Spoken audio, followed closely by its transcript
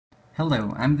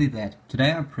Hello, I'm the Dad.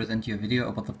 Today I present you a video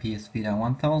about the PS Vita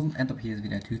 1000 and the PS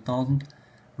Vita 2000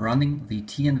 running the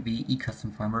TN-V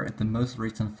eCustom firmware at the most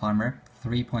recent firmware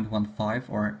 3.15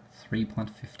 or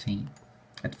 3.15.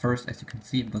 At first, as you can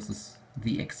see, this is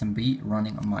the XMB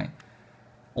running on my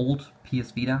old PS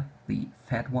Vita, the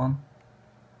fat one.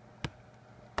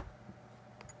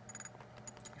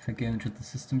 If I go into the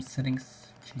system settings,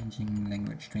 changing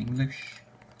language to English,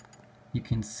 you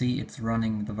can see it's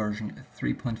running the version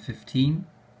 3.15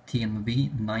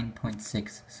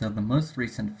 TN-V9.6, so the most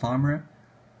recent firmware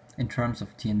in terms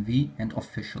of TN-V and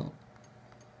official.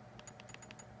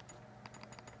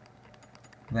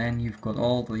 Then you've got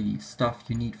all the stuff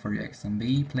you need for your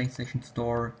XMB, PlayStation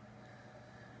Store,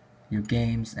 your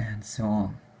games and so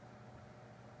on.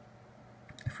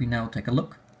 If we now take a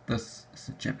look, this is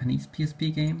a Japanese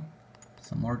PSP game,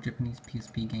 some more Japanese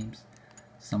PSP games,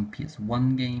 some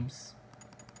PS1 games,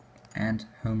 and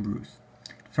homebrews.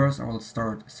 First I will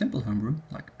start a simple homebrew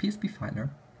like PSP Filer,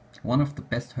 one of the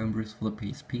best homebrews for the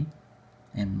PSP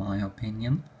in my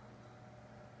opinion.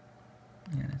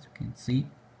 And as you can see,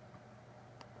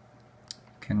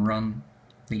 you can run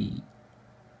the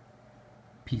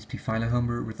PSP Filer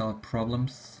homebrew without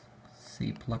problems,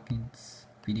 say plugins,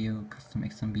 video, custom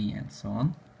XMB and so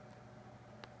on.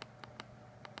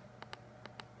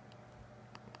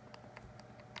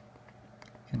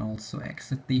 You can also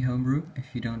exit the homebrew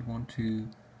if you don't want to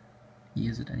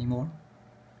use it anymore.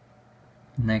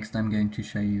 Next I'm going to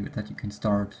show you that you can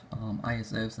start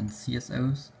ISOs and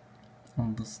CSOs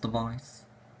on this device.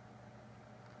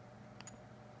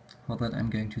 For that I'm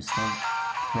going to start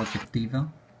Project Diva.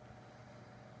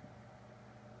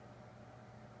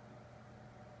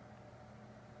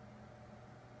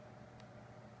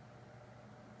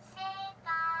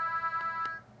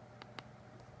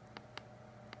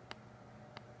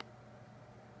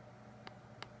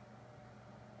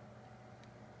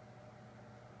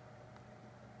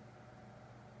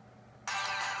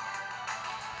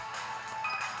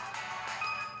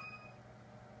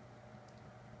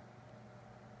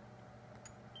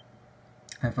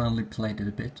 I've only played it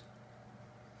a bit.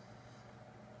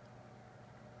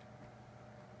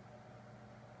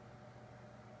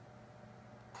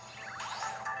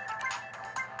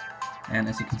 And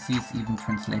as you can see, it's even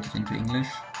translated into English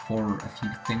for a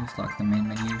few things like the main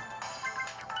menu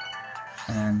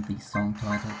and the song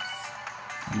titles,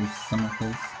 at least some of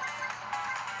those.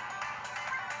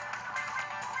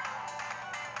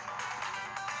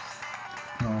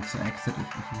 You can also exit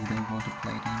if you don't want to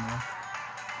play it anymore.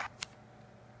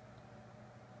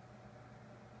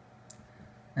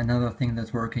 Another thing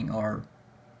that's working are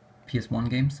PS1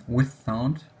 games with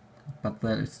sound, but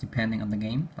that is depending on the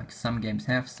game. Like some games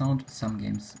have sound, some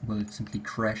games will simply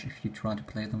crash if you try to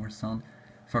play them with sound.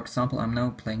 For example, I'm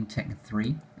now playing Tekken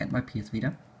 3 at my PS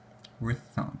Vita with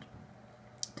sound.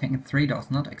 Tekken 3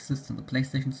 does not exist in the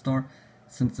PlayStation Store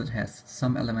since it has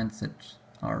some elements that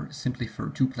are simply for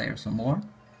 2 players or more.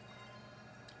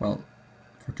 Well,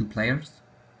 for 2 players,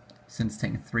 since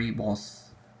Tekken 3 was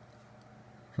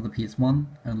for the PS1,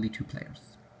 only 2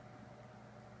 players.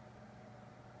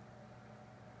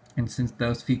 And since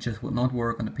those features would not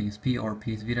work on the PSP or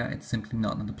PS Vita, it's simply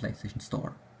not on the PlayStation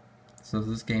Store. So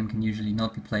this game can usually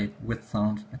not be played with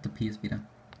sound at the PS Vita.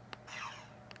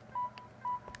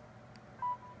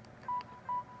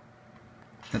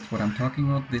 That's what I'm talking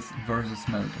about, this versus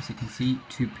mode. As you can see,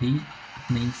 2P,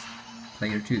 it means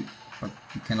player 2, but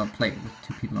you cannot play with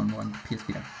 2 people on one PS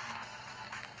Vita.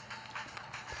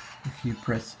 If you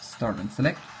press start and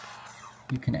select,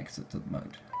 you can exit the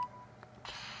mode.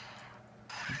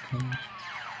 Okay.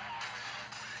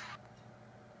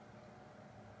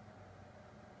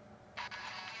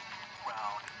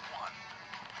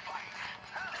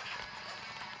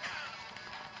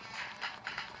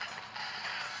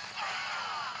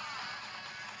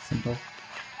 Simple.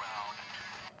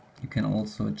 You can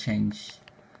also change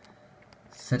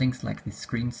settings like the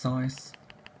screen size,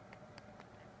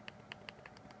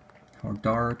 how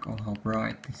dark or how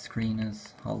bright the screen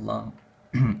is, how loud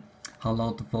how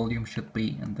loud the volume should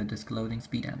be, and the disk loading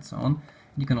speed and so on.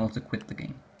 You can also quit the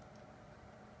game.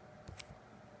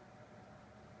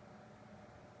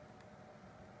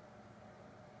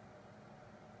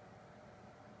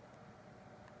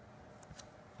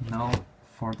 Now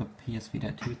for the PS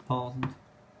Vita 2000.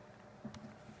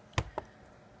 You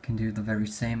can do the very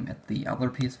same at the other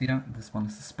PS Vita. This one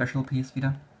is a special PS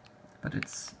Vita, but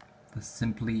it's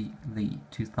simply the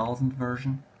 2000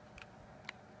 version.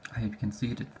 I hope you can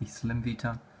see it, it's the Slim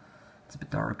Vita. It's a bit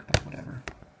dark, but whatever.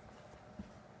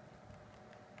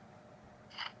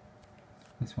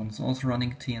 This one is also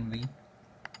running TN-V.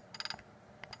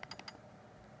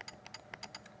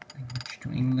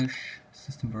 to English,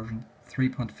 system version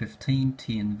 3.15,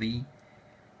 TN-V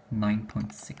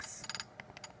 9.6.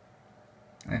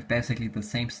 I have basically the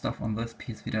same stuff on this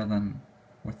PS Vita than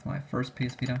with my first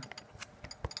PS Vita.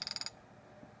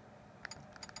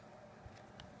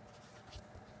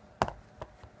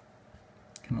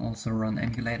 Can also run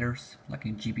emulators, like a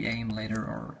GBA emulator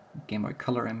or Gameboy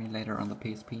Color emulator on the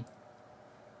PSP.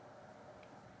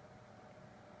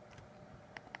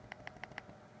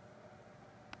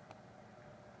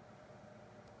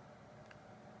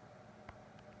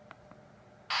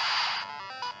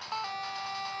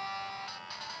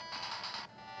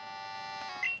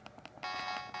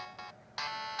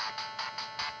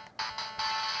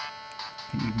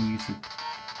 Can even use a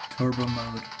turbo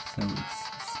mode, so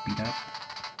it's speed up.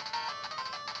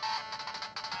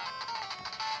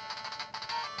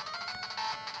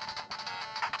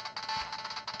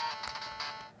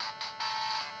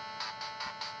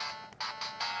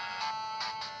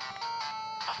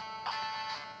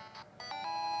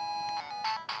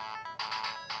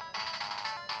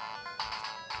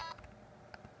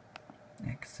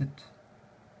 Exit.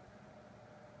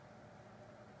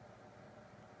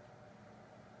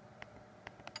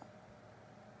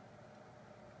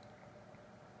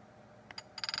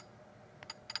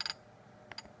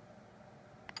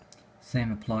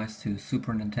 Same applies to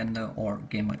Super Nintendo or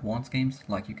Game Boy Advance games,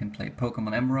 like you can play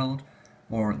Pokemon Emerald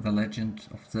or The Legend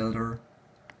of Zelda,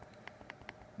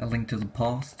 A Link to the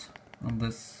Past on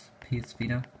this PS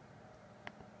Vita.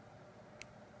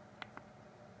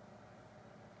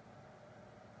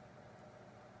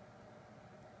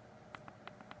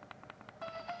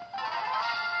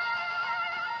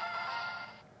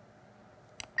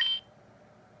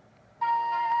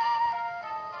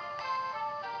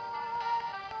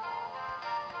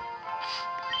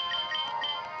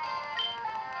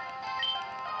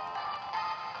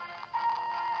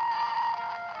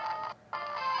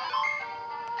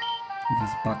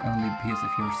 This bug only appears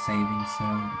if you're saving,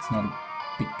 so it's not a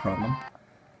big problem.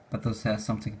 But this has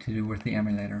something to do with the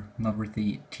emulator, not with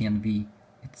the TN-V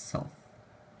itself.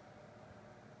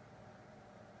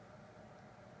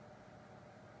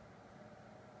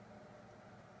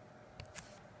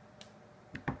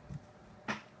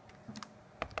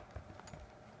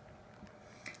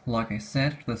 Like I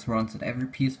said, this runs at every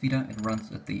PS Vita. It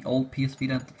runs at the old PS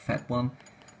Vita, the fat one.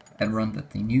 It runs at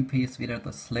the new PS Vita,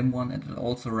 the slim one, and it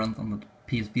also runs on the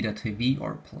PS Vita TV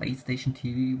or PlayStation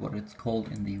TV, what it's called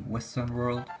in the Western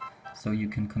world. So you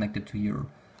can connect it to your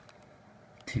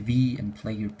TV and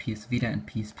play your PS Vita and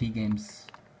PSP games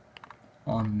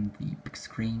on the big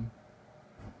screen.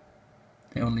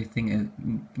 The only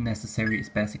thing necessary is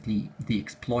basically the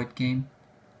exploit game.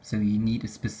 So you need a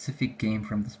specific game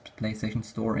from the PlayStation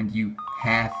Store, and you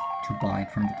have to buy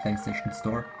it from the PlayStation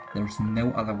Store. There's no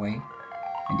other way.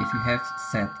 And if you have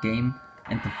said game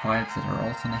and the files that are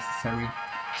also necessary,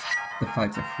 the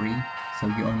files are free, so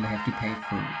you only have to pay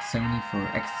for Sony for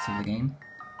access to the game.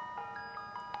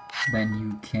 Then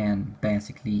you can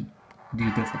basically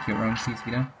do this at your own PS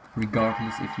Vita,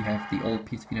 regardless if you have the old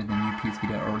PS Vita, the new PS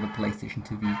Vita, or the PlayStation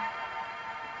TV.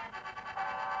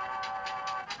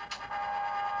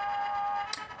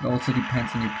 It also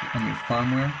depends on your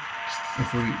firmware.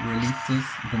 If we release this,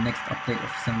 the next update of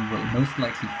Sony will most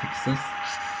likely fix this.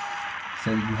 So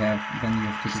then you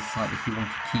have to decide if you want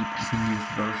to keep the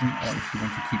newest version or if you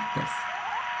want to keep this.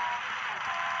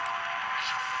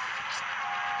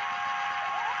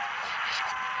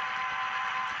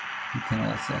 You can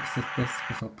also exit this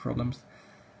without problems.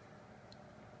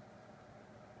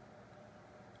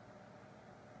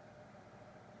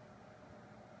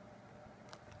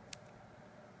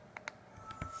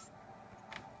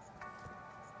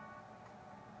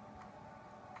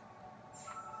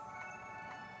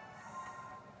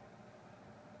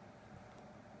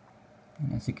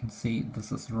 And as you can see,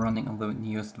 this is running on the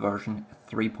newest version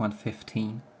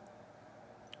 3.15.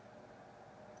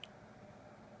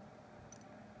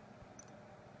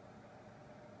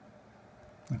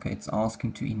 Okay, it's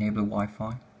asking to enable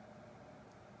Wi-Fi.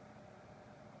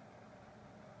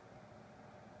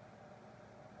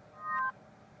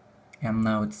 And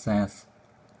now it says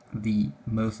the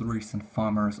most recent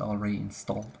firmware is already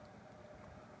installed.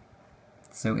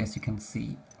 So as you can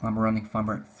see, I'm running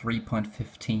firmware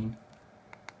 3.15.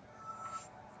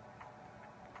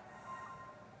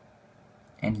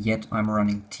 And yet I'm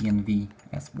running TN-V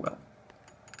as well.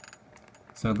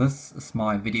 So this is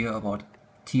my video about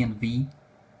TN-V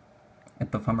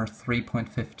at the firmware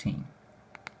 3.15.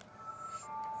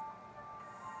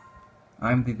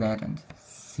 I'm the Dad, and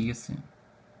see you soon.